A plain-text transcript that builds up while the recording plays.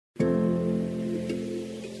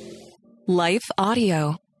Life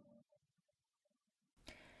Audio.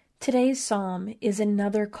 Today's psalm is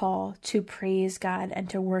another call to praise God and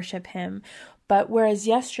to worship Him. But whereas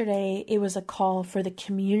yesterday it was a call for the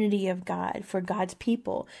community of God, for God's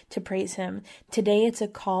people to praise Him, today it's a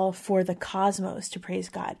call for the cosmos to praise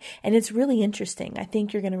God. And it's really interesting. I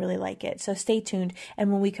think you're going to really like it. So stay tuned. And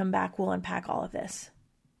when we come back, we'll unpack all of this.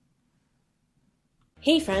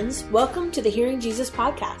 Hey friends, welcome to the Hearing Jesus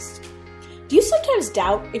podcast. Do you sometimes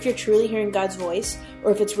doubt if you're truly hearing God's voice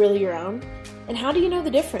or if it's really your own? And how do you know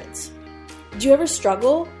the difference? Do you ever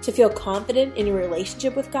struggle to feel confident in your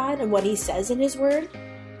relationship with God and what He says in His Word?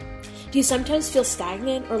 Do you sometimes feel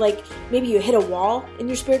stagnant or like maybe you hit a wall in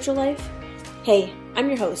your spiritual life? Hey, I'm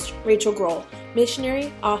your host, Rachel Grohl,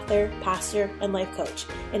 missionary, author, pastor, and life coach,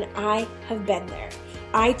 and I have been there.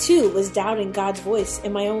 I too was doubting God's voice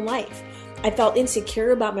in my own life. I felt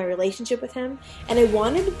insecure about my relationship with Him, and I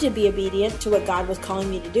wanted to be obedient to what God was calling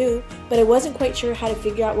me to do, but I wasn't quite sure how to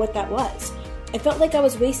figure out what that was. I felt like I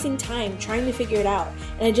was wasting time trying to figure it out,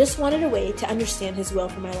 and I just wanted a way to understand His will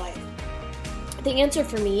for my life. The answer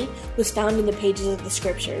for me was found in the pages of the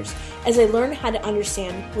Scriptures, as I learned how to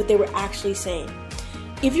understand what they were actually saying.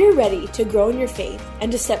 If you're ready to grow in your faith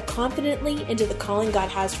and to step confidently into the calling God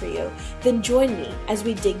has for you, then join me as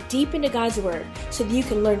we dig deep into God's Word so that you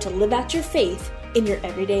can learn to live out your faith in your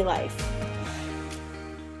everyday life.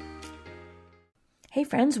 Hey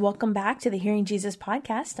friends, welcome back to the Hearing Jesus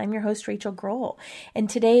podcast. I'm your host, Rachel Grohl, and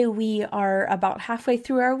today we are about halfway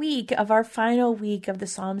through our final week of the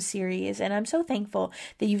Psalm series, and I'm so thankful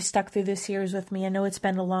that you've stuck through this series with me. I know it's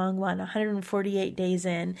been a long one, 148 days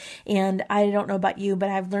in, and I don't know about you, but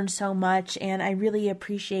I've learned so much, and I really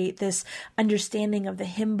appreciate this understanding of the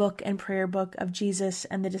hymn book and prayer book of Jesus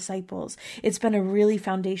and the disciples. It's been a really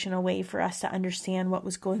foundational way for us to understand what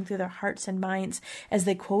was going through their hearts and minds as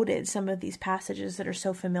they quoted some of these passages that are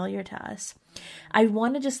so familiar to us. I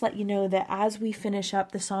want to just let you know that as we finish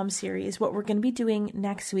up the Psalm series, what we're going to be doing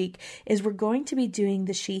next week is we're going to be doing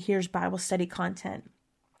the She Hears Bible study content.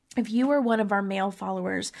 If you are one of our male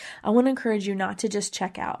followers, I want to encourage you not to just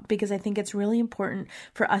check out, because I think it's really important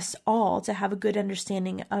for us all to have a good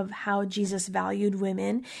understanding of how Jesus valued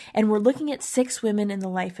women. And we're looking at 6 women in the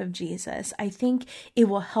life of Jesus. I think it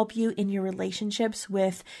will help you in your relationships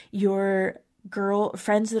with your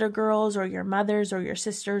friends that are girls, or your mothers, or your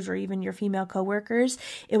sisters, or even your female coworkers.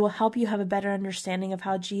 It will help you have a better understanding of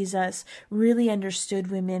how Jesus really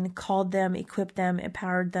understood women, called them, equipped them,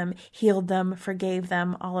 empowered them, healed them, forgave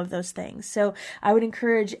them, all of those things. So I would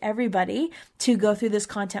encourage everybody to go through this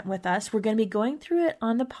content with us. We're going to be going through it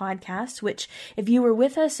on the podcast, which if you were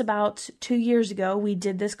with us about 2 years ago, we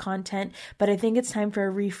did this content, but I think it's time for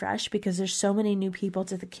a refresh because there's so many new people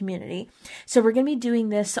to the community. So we're going to be doing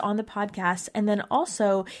this on the podcast. And then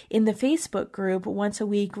also in the Facebook group, once a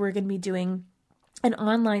week, we're going to be doing an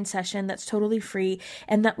online session that's totally free,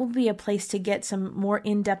 and that will be a place to get some more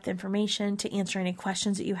in-depth information, to answer any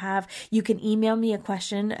questions that you have. You can email me a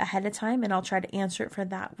question ahead of time, and I'll try to answer it for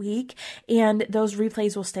that week. And those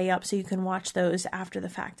replays will stay up, so you can watch those after the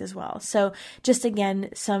fact as well. So just again,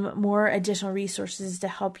 some more additional resources to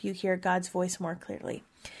help you hear God's voice more clearly.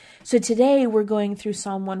 So today we're going through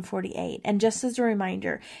Psalm 148. And just as a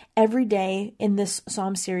reminder, every day in this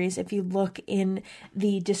Psalm series, if you look in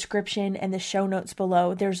the description and the show notes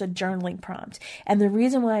below, there's a journaling prompt. And the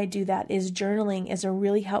reason why I do that is journaling is a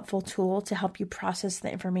really helpful tool to help you process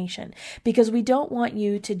the information, because we don't want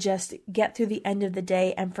you to just get through the end of the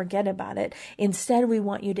day and forget about it. Instead, we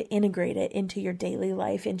want you to integrate it into your daily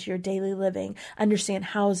life, into your daily living, understand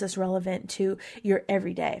how is this relevant to your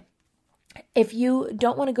everyday. If you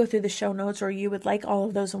don't want to go through the show notes, or you would like all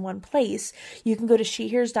of those in one place, you can go to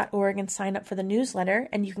shehears.org and sign up for the newsletter,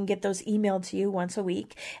 and you can get those emailed to you once a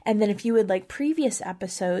week. And then if you would like previous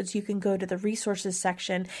episodes, you can go to the resources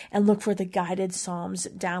section and look for the Guided Psalms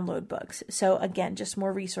download books. So again, just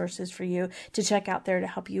more resources for you to check out there to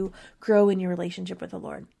help you grow in your relationship with the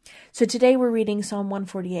Lord. So today we're reading Psalm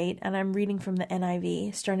 148, and I'm reading from the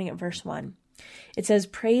NIV, starting at verse 1. It says,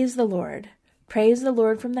 "Praise the Lord. Praise the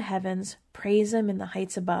Lord from the heavens, praise Him in the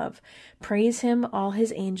heights above. Praise Him, all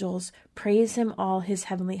His angels, praise Him, all His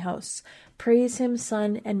heavenly hosts. Praise Him,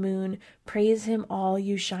 sun and moon, praise Him, all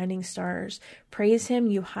you shining stars. Praise Him,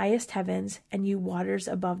 you highest heavens, and you waters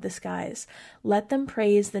above the skies. Let them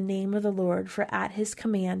praise the name of the Lord, for at His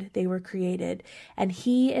command they were created, and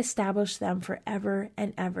He established them forever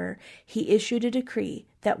and ever. He issued a decree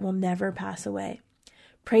that will never pass away.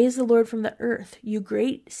 Praise the Lord from the earth, you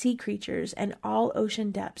great sea creatures and all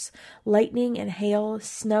ocean depths, lightning and hail,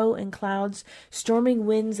 snow and clouds, storming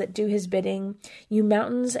winds that do his bidding, you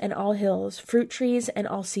mountains and all hills, fruit trees and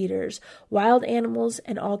all cedars, wild animals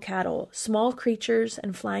and all cattle, small creatures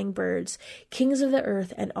and flying birds, kings of the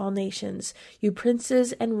earth and all nations, you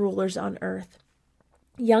princes and rulers on earth.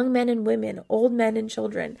 Young men and women, old men and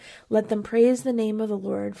children, let them praise the name of the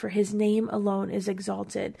Lord, for his name alone is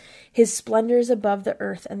exalted. His splendor is above the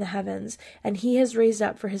earth and the heavens, and he has raised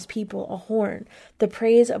up for his people a horn, the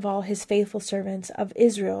praise of all his faithful servants of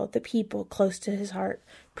Israel, the people close to his heart.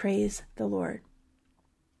 Praise the Lord.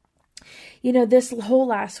 You know, this whole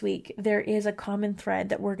last week, there is a common thread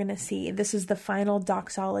that we're going to see. This is the final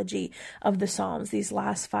doxology of the Psalms, these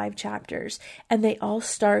last 5 chapters. And they all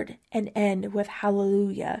start and end with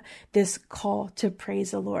hallelujah, this call to praise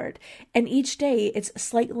the Lord. And each day, it's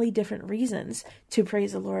slightly different reasons to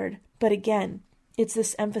praise the Lord. But again, it's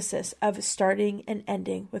this emphasis of starting and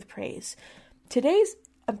ending with praise. Today's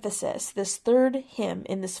emphasis, this third hymn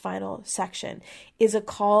in this final section, is a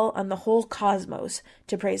call on the whole cosmos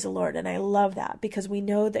to praise the Lord. And I love that because we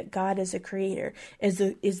know that God is a creator, is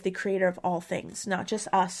the creator of all things, not just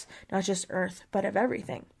us, not just earth, but of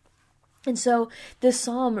everything. And so this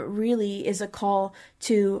psalm really is a call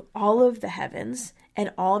to all of the heavens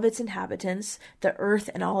and all of its inhabitants, the earth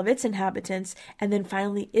and all of its inhabitants, and then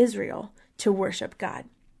finally Israel to worship God.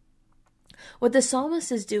 What the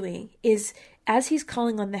psalmist is doing is, as he's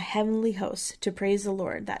calling on the heavenly hosts to praise the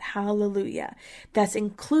Lord, that hallelujah, that's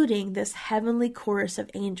including this heavenly chorus of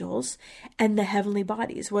angels and the heavenly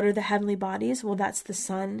bodies. What are the heavenly bodies? Well, that's the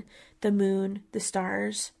sun, the moon, the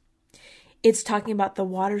stars. It's talking about the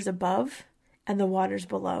waters above and the waters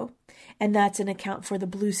below. And that's an account for the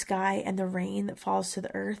blue sky and the rain that falls to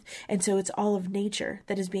the earth. And so it's all of nature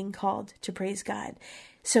that is being called to praise God.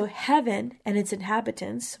 So heaven and its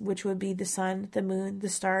inhabitants, which would be the sun, the moon, the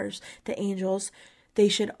stars, the angels, they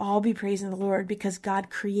should all be praising the Lord because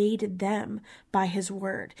God created them by his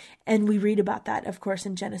word. And we read about that, of course,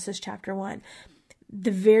 in Genesis chapter 1.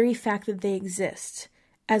 The very fact that they exist,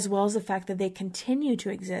 as well as the fact that they continue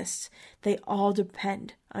to exist, they all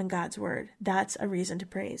depend on God's word. That's a reason to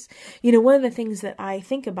praise. You know, one of the things that I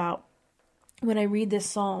think about when I read this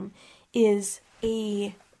psalm is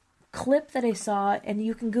a clip that I saw, and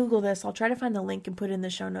you can Google this. I'll try to find the link and put it in the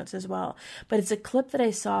show notes as well. But it's a clip that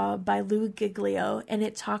I saw by Lou Giglio, and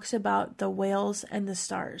it talks about the whales and the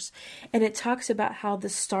stars. And it talks about how the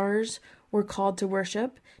stars were called to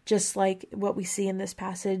worship, just like what we see in this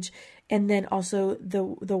passage. And then also the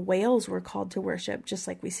whales were called to worship, just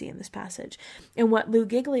like we see in this passage. And what Lou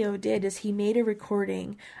Giglio did is he made a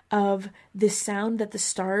recording of the sound that the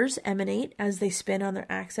stars emanate as they spin on their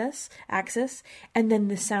axis, and then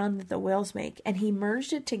the sound that the whales make. And he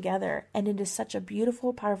merged it together, and it is such a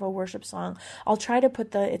beautiful, powerful worship song. I'll try to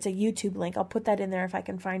put it's a YouTube link. I'll put that in there if I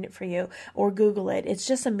can find it for you, or Google it. It's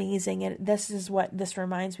just amazing, and this is what this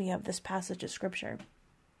reminds me of, this passage of Scripture.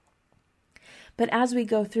 But as we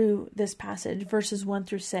go through this passage, verses 1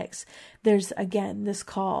 through 6, there's again this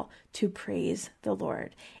call to praise the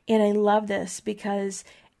Lord. And I love this because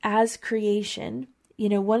as creation, you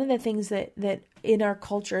know, one of the things that in our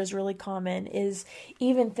culture is really common is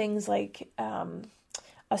even things like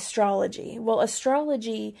astrology. Well,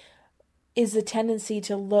 astrology is the tendency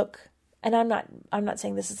to look, and I'm not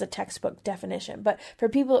saying this is a textbook definition, but for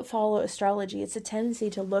people that follow astrology, it's a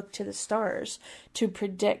tendency to look to the stars, to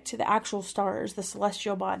predict the actual stars, the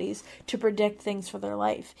celestial bodies, to predict things for their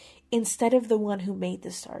life, instead of the one who made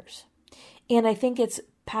the stars. And I think it's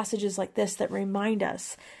passages like this that remind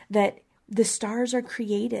us that the stars are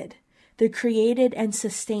created. They're created and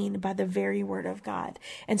sustained by the very word of God.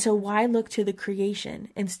 And so why look to the creation?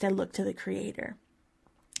 Instead, look to the Creator.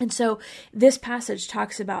 And so this passage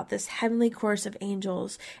talks about this heavenly chorus of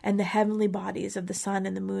angels and the heavenly bodies of the sun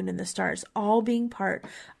and the moon and the stars, all being part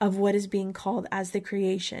of what is being called as the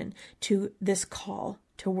creation to this call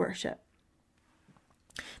to worship.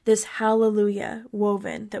 This hallelujah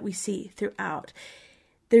woven that we see throughout.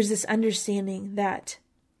 There's this understanding that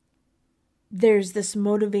there's this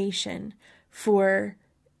motivation for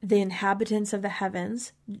the inhabitants of the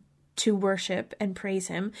heavens to worship and praise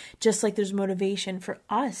him, just like there's motivation for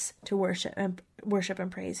us to worship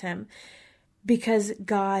and praise him, because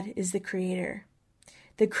God is the creator.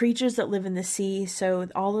 The creatures that live in the sea, so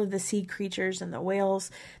all of the sea creatures and the whales,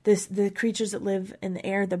 the creatures that live in the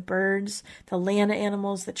air, the birds, the land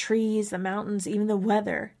animals, the trees, the mountains, even the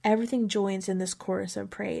weather, everything joins in this chorus of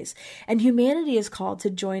praise. And humanity is called to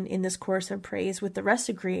join in this chorus of praise with the rest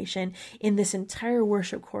of creation in this entire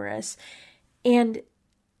worship chorus. And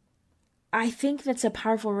I think that's a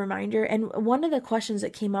powerful reminder. And one of the questions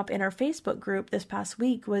that came up in our Facebook group this past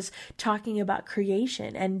week was talking about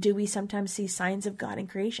creation. And do we sometimes see signs of God in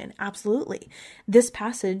creation? Absolutely. This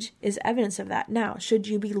passage is evidence of that. Now, should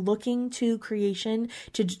you be looking to creation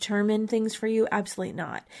to determine things for you? Absolutely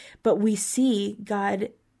not. But we see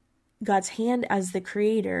God's hand as the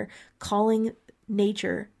creator calling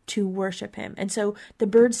nature to worship him. And so the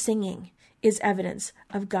birds singing is evidence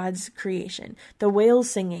of God's creation. The whales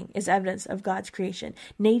singing is evidence of God's creation.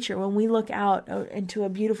 Nature, when we look out into a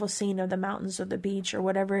beautiful scene of the mountains or the beach or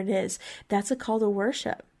whatever it is, that's a call to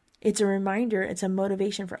worship. It's a reminder, it's a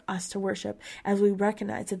motivation for us to worship as we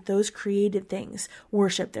recognize that those created things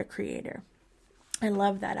worship their creator. I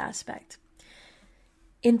love that aspect.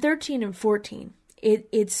 In 13 and 14,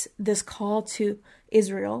 it's this call to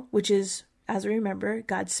Israel, which is, as we remember,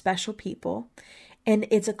 God's special people. And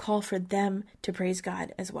it's a call for them to praise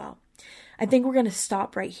God as well. I think we're going to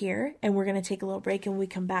stop right here and we're going to take a little break. And when we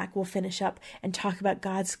come back, we'll finish up and talk about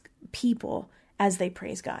God's people as they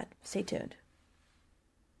praise God. Stay tuned.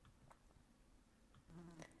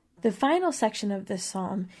 The final section of this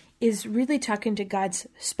psalm is really talking to God's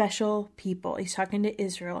special people. He's talking to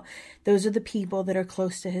Israel. Those are the people that are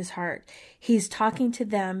close to his heart. He's talking to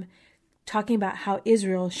them, talking about how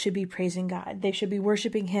Israel should be praising God. They should be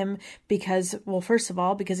worshiping him because, well, first of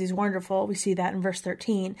all, because he's wonderful. We see that in verse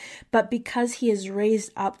 13. But because he has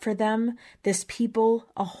raised up for them, this people,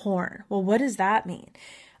 a horn. Well, what does that mean?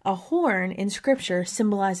 A horn in scripture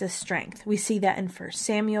symbolizes strength. We see that in 1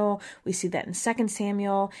 Samuel. We see that in 2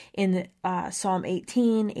 Samuel, in Psalm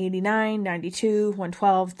 18, 89, 92,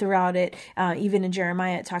 112, throughout it. Even in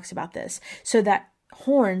Jeremiah, it talks about this. So that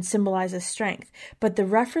horn symbolizes strength. But the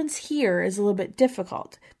reference here is a little bit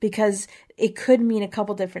difficult because it could mean a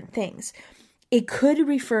couple different things. It could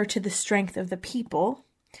refer to the strength of the people,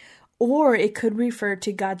 or it could refer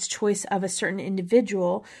to God's choice of a certain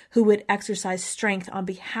individual who would exercise strength on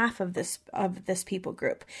behalf of this people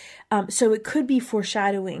group. So it could be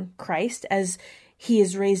foreshadowing Christ as he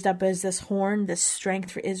is raised up as this horn, this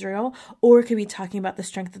strength for Israel, or it could be talking about the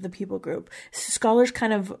strength of the people group. Scholars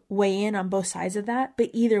kind of weigh in on both sides of that,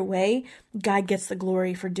 but either way, God gets the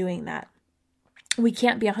glory for doing that. We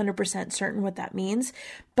can't be 100% certain what that means,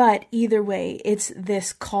 but either way, it's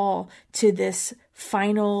this call to this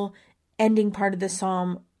final ending part of the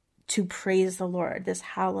psalm to praise the Lord, this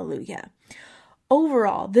hallelujah.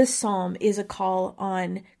 Overall, this psalm is a call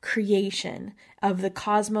on creation of the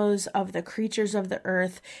cosmos, of the creatures of the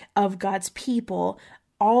earth, of God's people,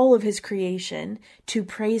 all of his creation, to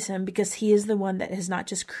praise him because he is the one that has not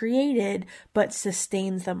just created, but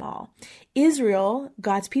sustains them all. Israel,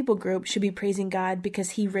 God's people group, should be praising God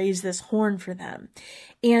because he raised this horn for them.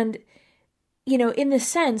 And you know, in the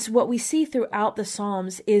sense, what we see throughout the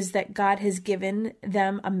Psalms is that God has given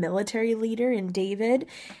them a military leader in David.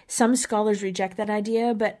 Some scholars reject that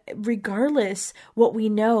idea, but regardless, what we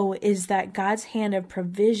know is that God's hand of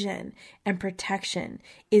provision and protection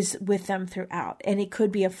is with them throughout. And it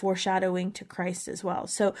could be a foreshadowing to Christ as well.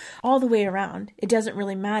 So all the way around, it doesn't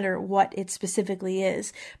really matter what it specifically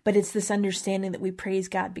is, but it's this understanding that we praise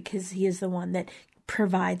God because he is the one that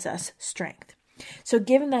provides us strength. So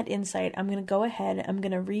given that insight, I'm going to go ahead, I'm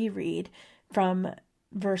going to reread from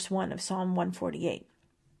verse 1 of Psalm 148.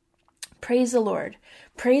 Praise the Lord.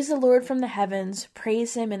 Praise the Lord from the heavens.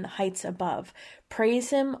 Praise him in the heights above. Praise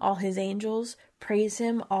him, all his angels. Praise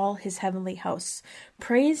him, all his heavenly hosts.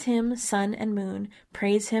 Praise him, sun and moon.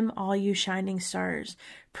 Praise him, all you shining stars.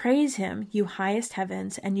 Praise him, you highest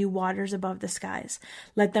heavens, and you waters above the skies.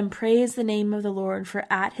 Let them praise the name of the Lord, for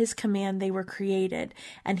at his command they were created,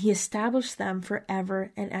 and he established them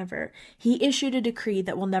forever and ever. He issued a decree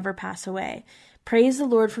that will never pass away. Praise the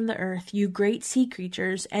Lord from the earth, you great sea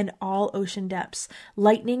creatures and all ocean depths,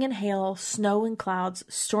 lightning and hail, snow and clouds,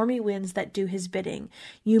 stormy winds that do his bidding,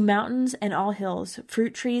 you mountains and all hills,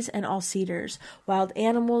 fruit trees and all cedars, wild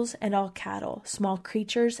animals and all cattle, small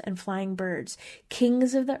creatures and flying birds,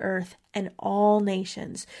 kings of the earth and all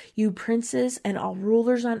nations, you princes and all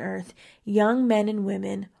rulers on earth, young men and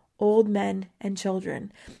women, old men and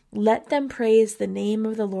children. Let them praise the name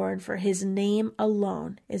of the Lord, for his name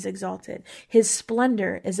alone is exalted. His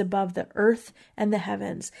splendor is above the earth and the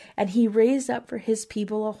heavens, and he raised up for his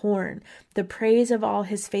people a horn, the praise of all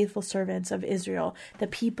his faithful servants of Israel, the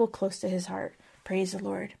people close to his heart. Praise the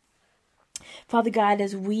Lord. Father God,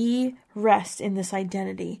 as we rest in this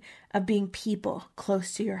identity of being people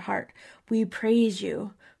close to your heart, we praise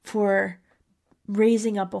you for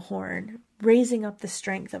raising up a horn, raising up the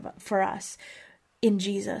strength for us in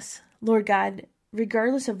Jesus. Lord God,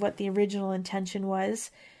 regardless of what the original intention was,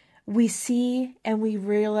 we see and we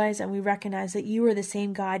realize and we recognize that you are the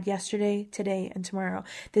same God yesterday, today, and tomorrow.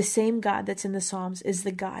 The same God that's in the Psalms is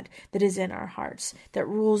the God that is in our hearts, that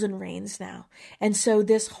rules and reigns now. And so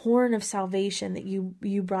this horn of salvation that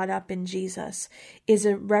you brought up in Jesus is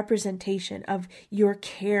a representation of your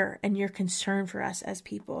care and your concern for us as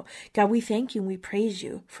people. God, we thank you and we praise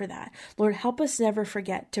you for that. Lord, help us never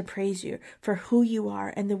forget to praise you for who you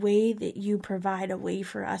are and the way that you provide a way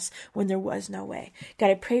for us when there was no way.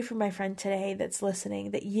 God, I pray for my friend today that's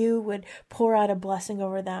listening, that you would pour out a blessing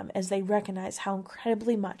over them as they recognize how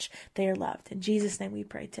incredibly much they are loved. In Jesus' name we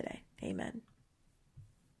pray today. Amen.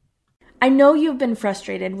 I know you've been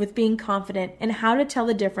frustrated with being confident in how to tell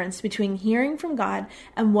the difference between hearing from God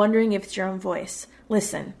and wondering if it's your own voice.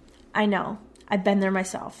 Listen, I know. I've been there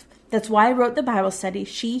myself. That's why I wrote the Bible study,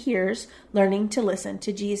 She Hears, Learning to Listen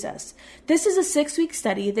to Jesus. This is a 6-week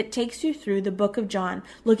study that takes you through the book of John,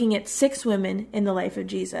 looking at 6 women in the life of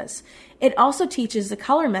Jesus. It also teaches the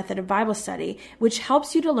color method of Bible study, which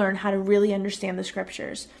helps you to learn how to really understand the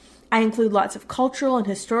scriptures. I include lots of cultural and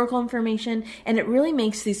historical information, and it really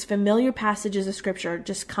makes these familiar passages of scripture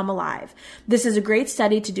just come alive. This is a great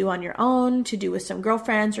study to do on your own, to do with some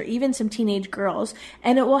girlfriends, or even some teenage girls,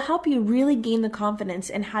 and it will help you really gain the confidence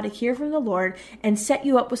in how to hear from the Lord and set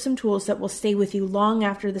you up with some tools that will stay with you long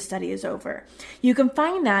after the study is over. You can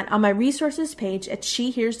find that on my resources page at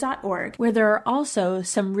shehears.org, where there are also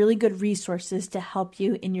some really good resources to help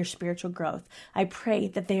you in your spiritual growth. I pray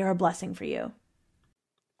that they are a blessing for you.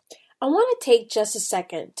 I want to take just a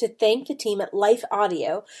second to thank the team at Life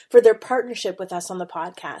Audio for their partnership with us on the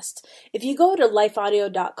podcast. If you go to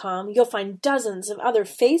lifeaudio.com, you'll find dozens of other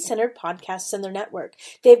faith-centered podcasts in their network.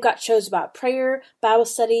 They've got shows about prayer, Bible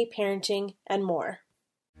study, parenting, and more.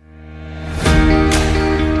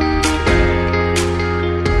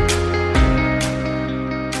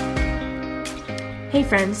 Hey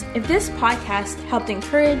friends, if this podcast helped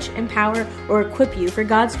encourage, empower, or equip you for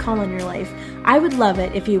God's call in your life, I would love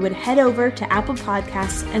it if you would head over to Apple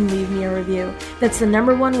Podcasts and leave me a review. That's the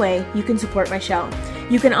 #1 way you can support my show.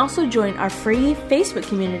 You can also join our free Facebook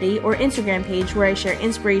community or Instagram page where I share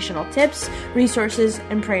inspirational tips, resources,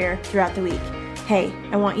 and prayer throughout the week. Hey,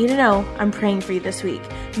 I want you to know I'm praying for you this week.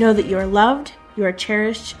 Know that you are loved, you are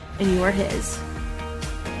cherished, and you are His.